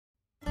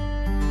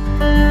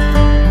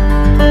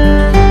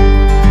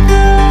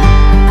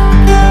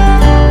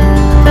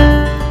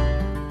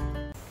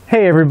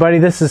Hey everybody,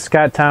 this is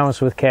Scott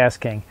Thomas with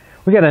KastKing.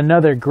 We got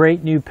another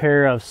great new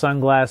pair of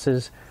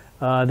sunglasses.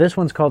 This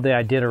one's called the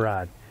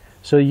Iditarod.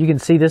 So you can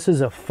see this is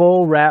a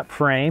full wrap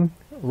frame,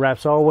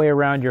 wraps all the way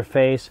around your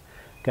face,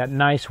 got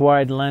nice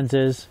wide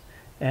lenses,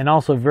 and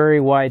also very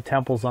wide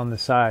temples on the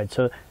side.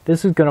 So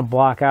this is going to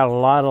block out a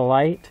lot of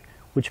light,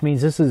 which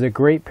means this is a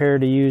great pair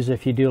to use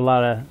if you do a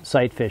lot of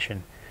sight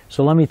fishing.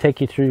 So let me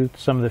take you through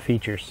some of the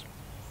features.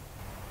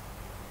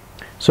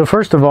 So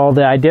first of all,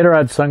 the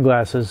Iditarod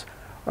sunglasses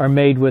are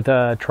made with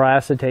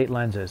triacetate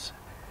lenses.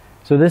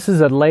 So this is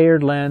a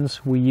layered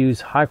lens. We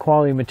use high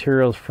quality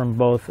materials from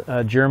both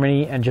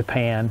Germany and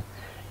Japan,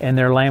 and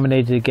they're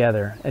laminated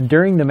together. And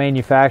during the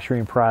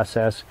manufacturing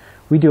process,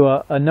 we do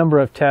a number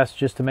of tests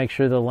just to make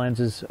sure the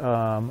lenses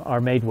are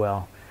made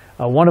well.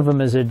 One of them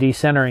is a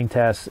decentering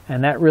test,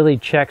 and that really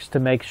checks to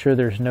make sure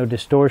there's no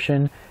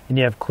distortion and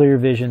you have clear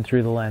vision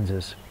through the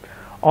lenses.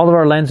 All of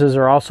our lenses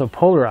are also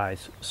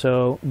polarized,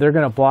 so they're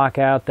going to block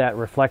out that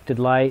reflected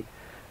light.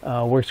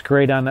 Works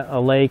great on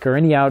a lake or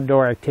any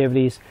outdoor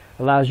activities,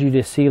 allows you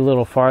to see a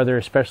little farther,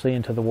 especially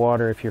into the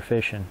water if you're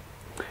fishing.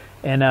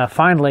 And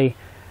finally,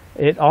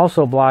 it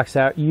also blocks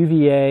out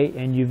UVA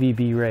and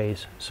UVB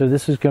rays. So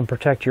this is going to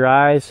protect your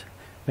eyes,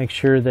 make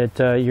sure that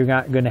you're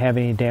not going to have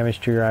any damage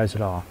to your eyes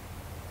at all.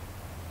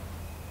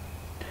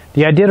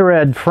 The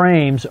Iditarod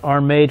frames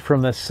are made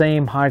from the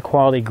same high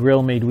quality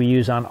grill mead we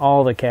use on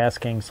all the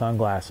KastKing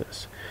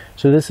sunglasses.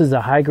 So this is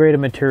a high grade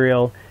of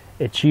material.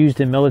 It's used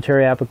in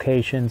military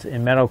applications,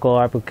 in medical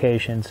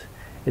applications.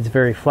 It's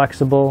very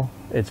flexible,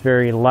 it's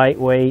very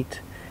lightweight,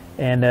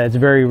 and it's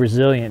very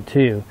resilient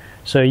too.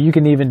 So you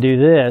can even do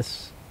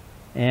this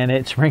and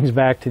it springs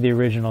back to the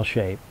original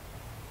shape.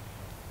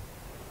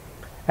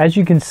 As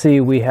you can see,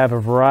 we have a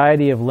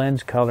variety of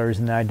lens colors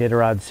in the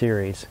Iditarod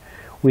series.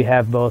 We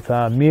have both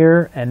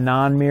mirror and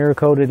non-mirror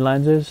coated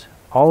lenses.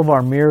 All of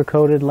our mirror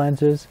coated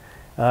lenses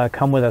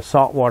come with a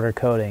saltwater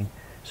coating.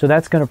 So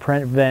that's going to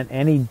prevent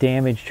any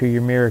damage to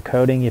your mirror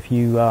coating if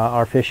you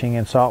are fishing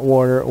in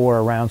saltwater or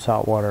around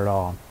saltwater at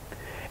all.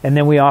 And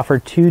then we offer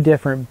two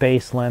different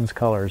base lens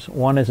colors.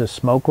 One is a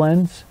smoke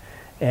lens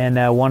and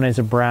one is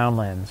a brown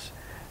lens.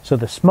 So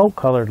the smoke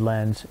colored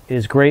lens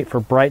is great for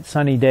bright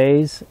sunny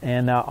days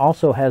and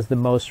also has the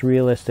most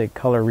realistic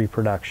color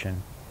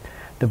reproduction.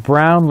 The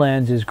brown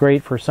lens is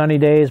great for sunny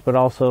days but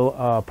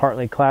also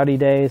partly cloudy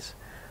days.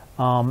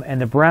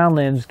 And the brown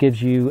lens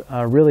gives you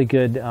a really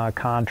good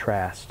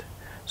contrast.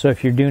 So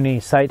if you're doing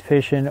any sight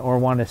fishing or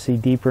want to see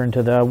deeper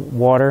into the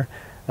water,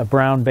 a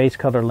brown base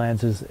color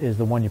lens is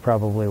the one you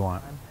probably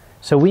want.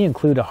 So we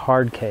include a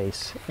hard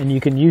case, and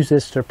you can use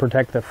this to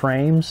protect the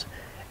frames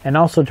and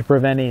also to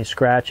prevent any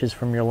scratches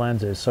from your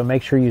lenses. So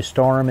make sure you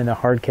store them in the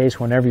hard case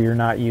whenever you're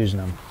not using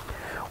them.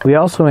 We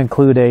also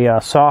include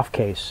a soft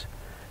case,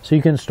 so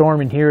you can store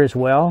them in here as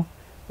well.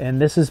 And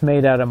this is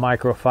made out of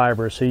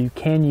microfiber, so you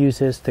can use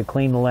this to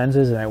clean the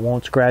lenses and it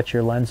won't scratch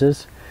your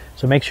lenses.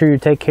 So make sure you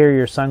take care of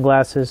your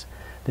sunglasses.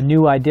 The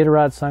new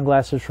Iditarod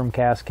sunglasses from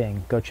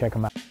KastKing. Go check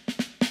them out.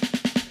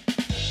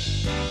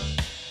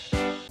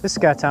 This is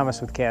Scott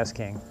Thomas with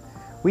KastKing.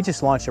 We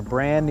just launched a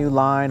brand new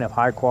line of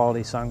high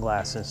quality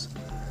sunglasses.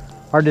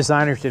 Our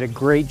designers did a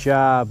great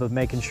job of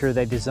making sure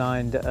they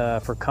designed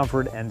for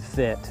comfort and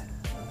fit.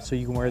 So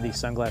you can wear these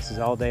sunglasses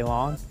all day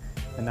long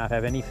and not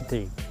have any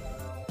fatigue.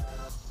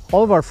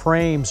 All of our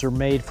frames are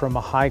made from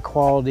a high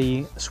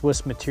quality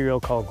Swiss material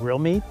called grill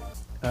mead,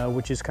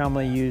 which is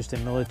commonly used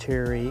in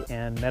military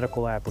and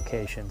medical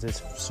applications.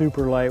 It's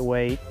super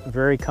lightweight,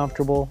 very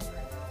comfortable,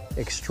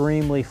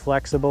 extremely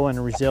flexible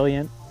and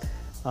resilient.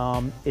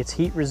 It's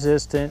heat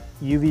resistant,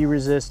 UV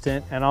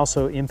resistant, and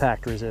also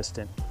impact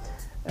resistant.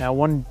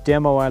 One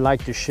demo I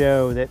like to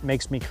show that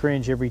makes me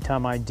cringe every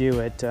time I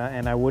do it,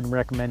 and I wouldn't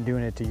recommend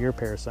doing it to your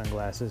pair of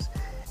sunglasses,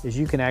 is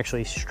you can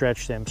actually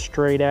stretch them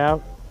straight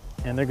out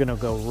and they're going to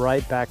go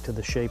right back to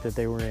the shape that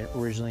they were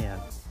originally in.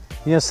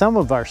 You know, some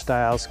of our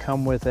styles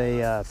come with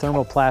a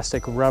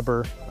thermoplastic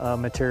rubber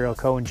material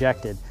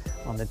co-injected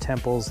on the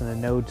temples and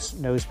the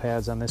nose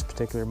pads on this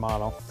particular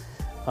model,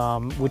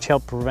 which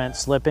help prevent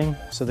slipping,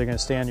 so they're going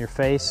to stay on your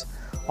face.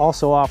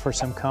 Also offer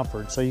some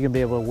comfort, so you can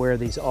be able to wear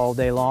these all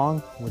day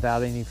long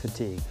without any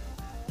fatigue.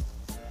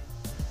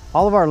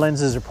 All of our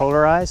lenses are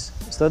polarized,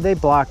 so they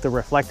block the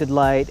reflected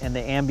light and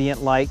the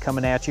ambient light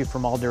coming at you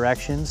from all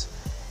directions.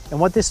 And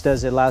what this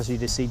does, it allows you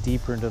to see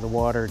deeper into the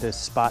water to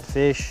spot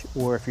fish,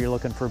 or if you're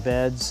looking for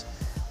beds.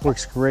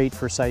 Works great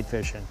for sight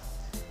fishing.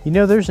 You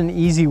know, there's an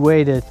easy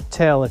way to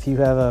tell if you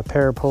have a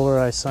pair of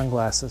polarized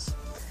sunglasses.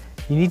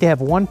 You need to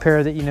have one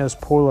pair that you know is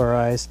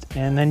polarized,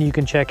 and then you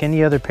can check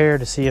any other pair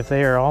to see if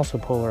they are also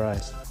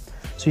polarized.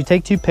 So you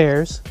take two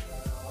pairs,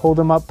 hold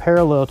them up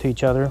parallel to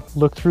each other,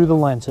 look through the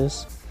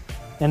lenses,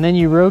 and then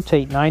you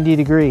rotate 90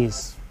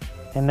 degrees.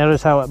 And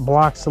notice how it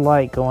blocks the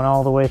light going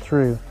all the way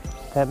through.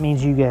 That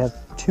means you have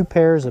two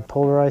pairs of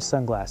polarized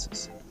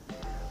sunglasses.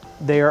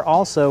 They are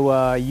also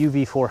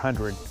UV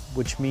 400,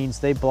 which means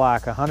they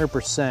block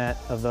 100%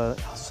 of the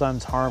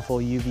sun's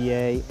harmful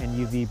UVA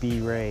and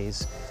UVB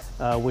rays,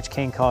 which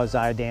can cause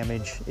eye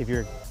damage if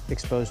you're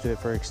exposed to it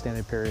for an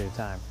extended period of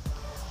time.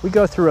 We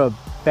go through a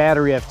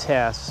battery of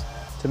tests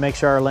to make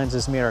sure our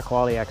lenses meet our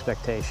quality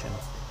expectation.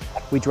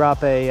 We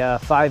drop a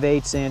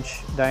 5/8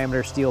 inch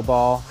diameter steel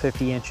ball,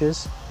 50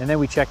 inches, and then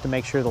we check to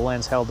make sure the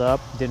lens held up,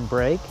 didn't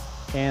break,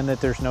 and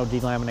that there's no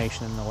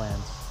delamination in the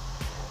lens.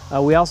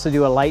 We also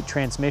do a light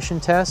transmission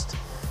test,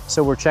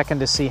 so we're checking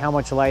to see how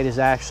much light is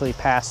actually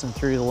passing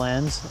through the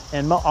lens,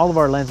 and all of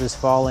our lenses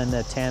fall in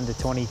the 10 to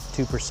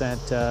 22%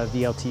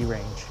 VLT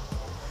range.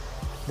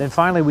 Then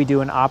finally we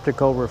do an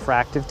optical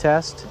refractive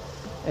test,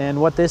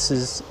 and what this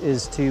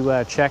is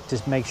to check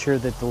to make sure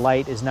that the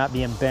light is not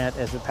being bent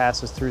as it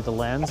passes through the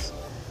lens.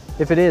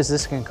 If it is,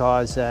 this can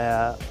cause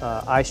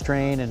eye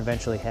strain and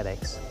eventually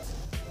headaches.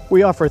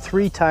 We offer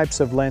 3 types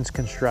of lens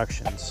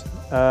constructions.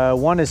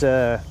 One is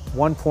a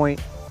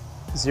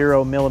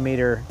 1.0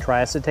 millimeter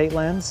triacetate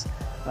lens.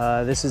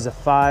 This is a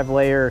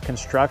 5-layer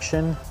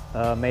construction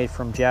made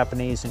from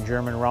Japanese and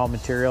German raw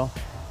material.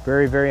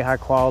 Very, very high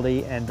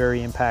quality and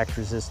very impact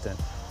resistant.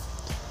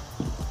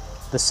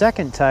 The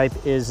second type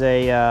is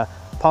a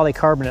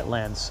polycarbonate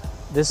lens.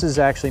 This is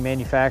actually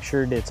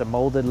manufactured, it's a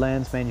molded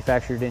lens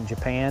manufactured in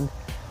Japan.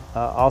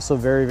 Also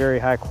very, very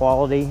high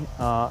quality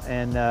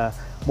and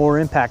more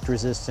impact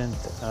resistant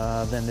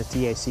than the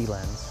TAC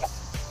lens.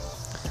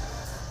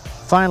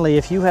 Finally,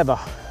 if you have a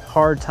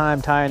hard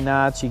time tying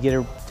knots, you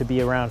get to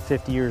be around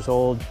 50 years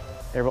old,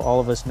 all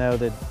of us know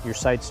that your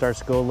sight starts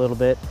to go a little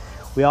bit.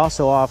 We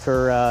also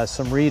offer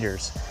some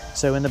readers.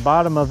 So in the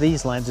bottom of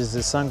these lenses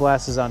is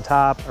sunglasses on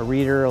top, a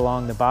reader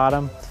along the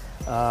bottom.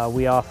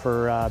 We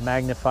offer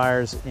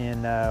magnifiers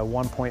in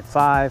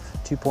 1.5,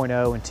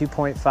 2.0, and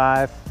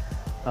 2.5.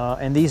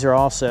 And these are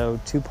also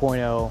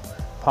 2.0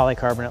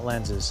 polycarbonate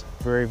lenses,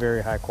 very,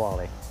 very high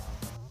quality.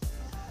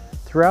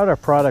 Throughout our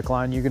product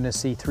line, you're going to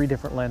see 3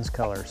 different lens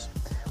colors.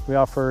 We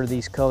offer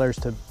these colors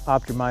to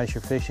optimize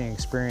your fishing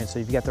experience so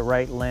you've got the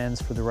right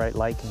lens for the right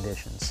light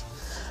conditions.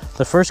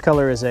 The first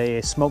color is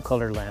a smoke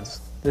color lens.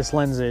 This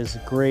lens is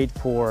great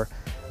for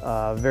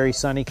very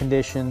sunny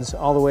conditions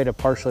all the way to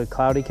partially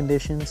cloudy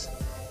conditions,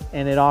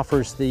 and it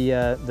offers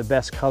the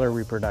best color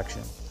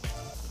reproduction.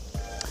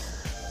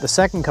 The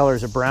second color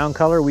is a brown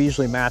color. We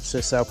usually match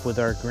this up with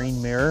our green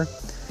mirror,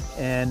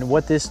 and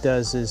what this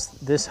does is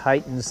this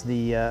heightens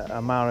the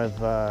amount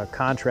of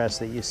contrast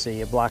that you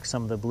see. It blocks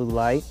some of the blue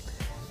light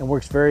and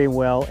works very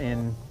well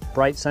in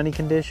bright sunny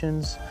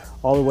conditions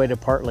all the way to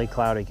partly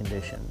cloudy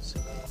conditions.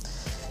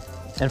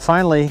 And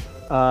finally,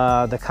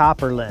 the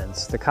copper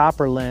lens. The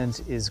copper lens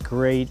is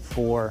great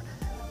for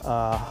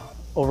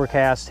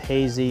overcast,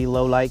 hazy,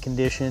 low light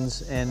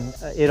conditions, and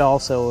it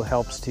also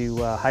helps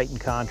to heighten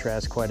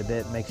contrast quite a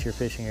bit, makes your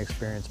fishing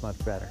experience much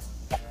better.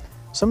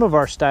 Some of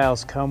our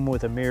styles come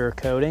with a mirror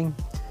coating.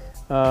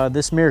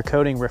 This mirror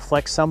coating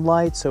reflects some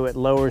light, so it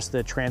lowers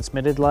the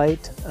transmitted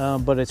light,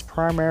 but it's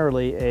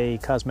primarily a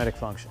cosmetic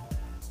function.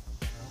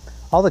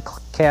 All the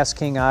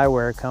KastKing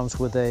eyewear comes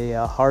with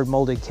a hard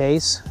molded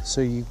case,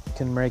 so you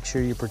can make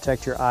sure you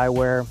protect your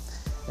eyewear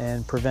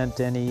and prevent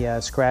any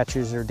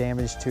scratches or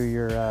damage to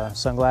your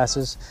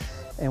sunglasses.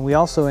 And we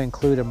also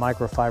include a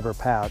microfiber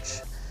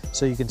pouch,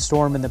 so you can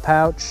store them in the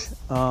pouch.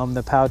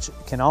 The pouch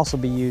can also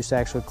be used to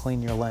actually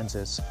clean your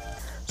lenses.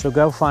 So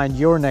go find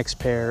your next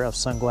pair of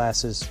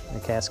sunglasses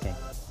at KastKing.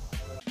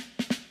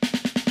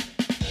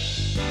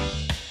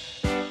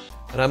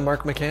 And I'm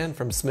Mark McCann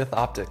from Smith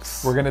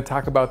Optics. We're going to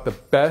talk about the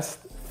best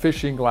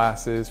fishing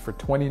glasses for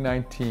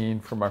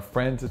 2019 from our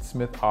friends at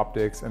Smith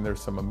Optics, and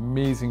there's some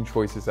amazing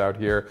choices out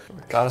here.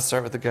 Gotta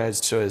start with the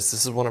guide's choice.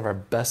 This is one of our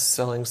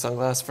best-selling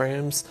sunglass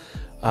frames.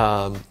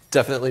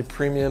 Definitely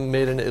premium,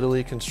 made in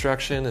Italy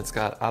construction. It's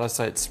got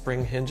out-of-sight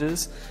spring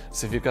hinges,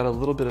 so if you've got a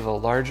little bit of a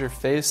larger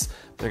face,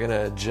 they're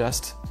gonna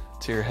adjust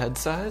to your head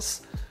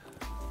size.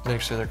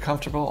 Make sure they're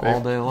comfortable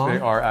all day long. They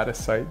are out of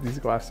sight. These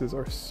glasses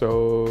are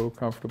so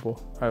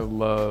comfortable. I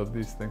love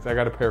these things. I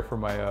got a pair for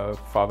my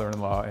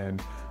father-in-law,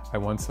 and I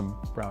won some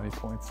brownie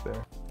points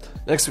there.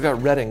 Next we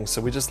got Redding.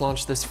 So we just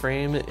launched this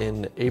frame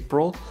in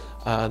April.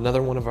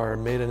 Another one of our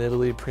made in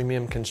Italy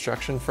premium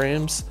construction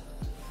frames.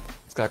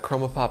 It's got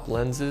ChromaPop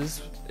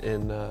lenses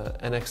in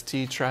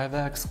NXT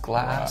Trivex,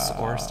 glass,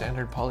 or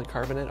standard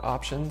polycarbonate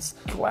options.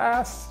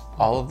 Glass?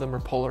 All of them are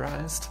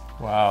polarized.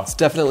 Wow. It's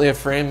definitely a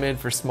frame made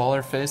for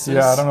smaller faces.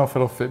 Yeah, I don't know if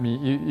it'll fit me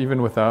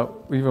even with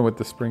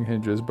the spring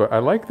hinges, but I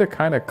like the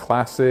kind of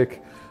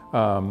classic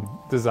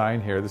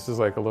design here. This is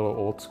like a little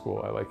old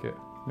school. I like it.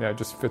 Yeah, it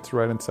just fits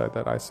right inside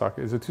that eye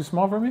socket. Is it too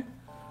small for me?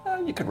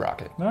 You could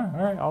rock it. No,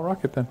 all right, I'll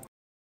rock it then.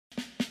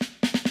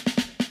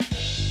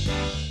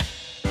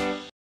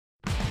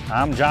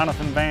 I'm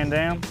Jonathan Van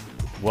Dam.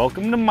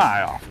 Welcome to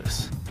my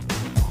office.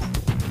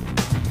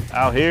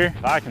 Out here,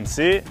 if I can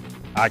see it,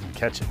 I can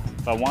catch it.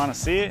 If I want to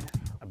see it,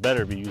 I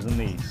better be using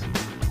these.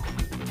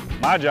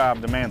 My job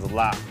demands a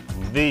lot,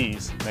 and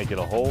these make it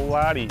a whole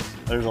lot easier.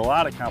 There's a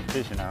lot of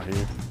competition out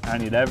here. I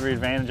need every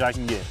advantage I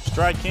can get.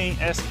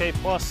 StrikeKing SK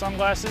Plus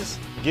sunglasses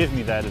give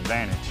me that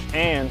advantage,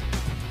 and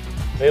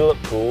they look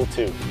cool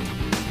too.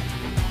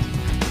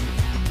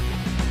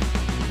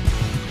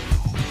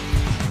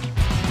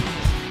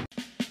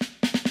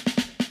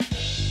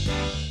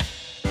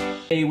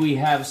 We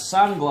have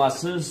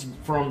sunglasses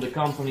from the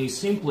company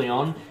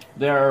SIPLION.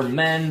 They are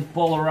men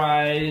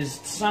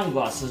polarized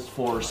sunglasses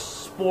for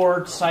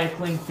sport,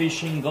 cycling,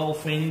 fishing,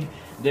 golfing.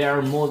 They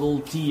are model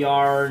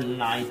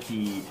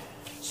TR90.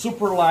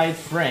 Super light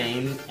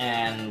frame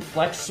and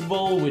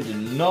flexible with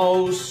the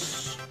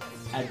nose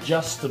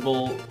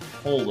adjustable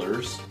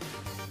holders.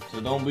 So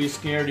don't be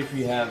scared if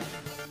you have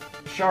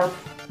sharp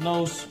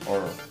nose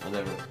or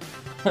whatever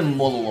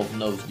model of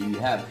nose do you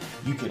have.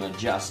 You can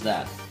adjust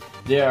that.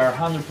 They are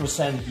 100%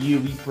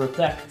 UV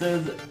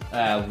protected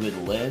with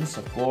lens,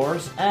 of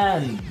course,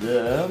 and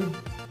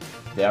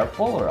they are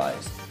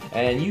polarized.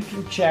 And you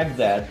can check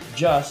that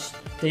just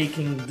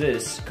taking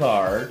this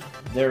card.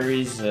 There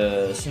is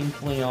a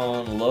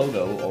SIPLION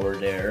logo over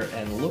there,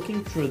 and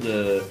looking through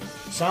the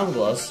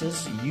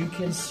sunglasses, you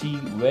can see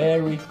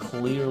very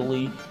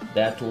clearly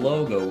that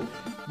logo.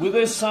 With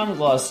the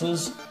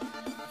sunglasses,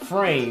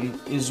 frame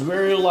is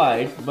very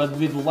light, but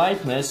with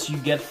lightness you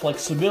get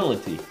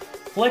flexibility.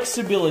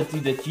 Flexibility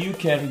that you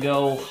can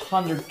go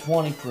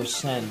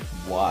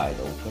 120% wide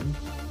open,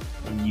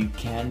 and you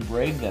can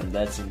break them.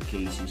 That's in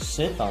case you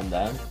sit on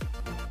them,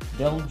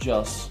 they'll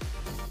just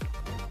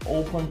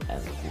open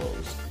and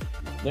close.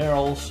 They're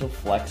also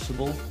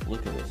flexible.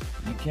 Look at this,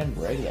 you can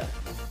break that.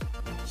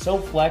 So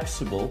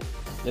flexible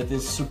that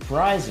is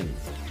surprising.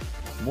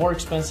 More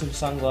expensive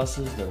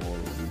sunglasses, they will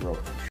be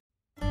broken.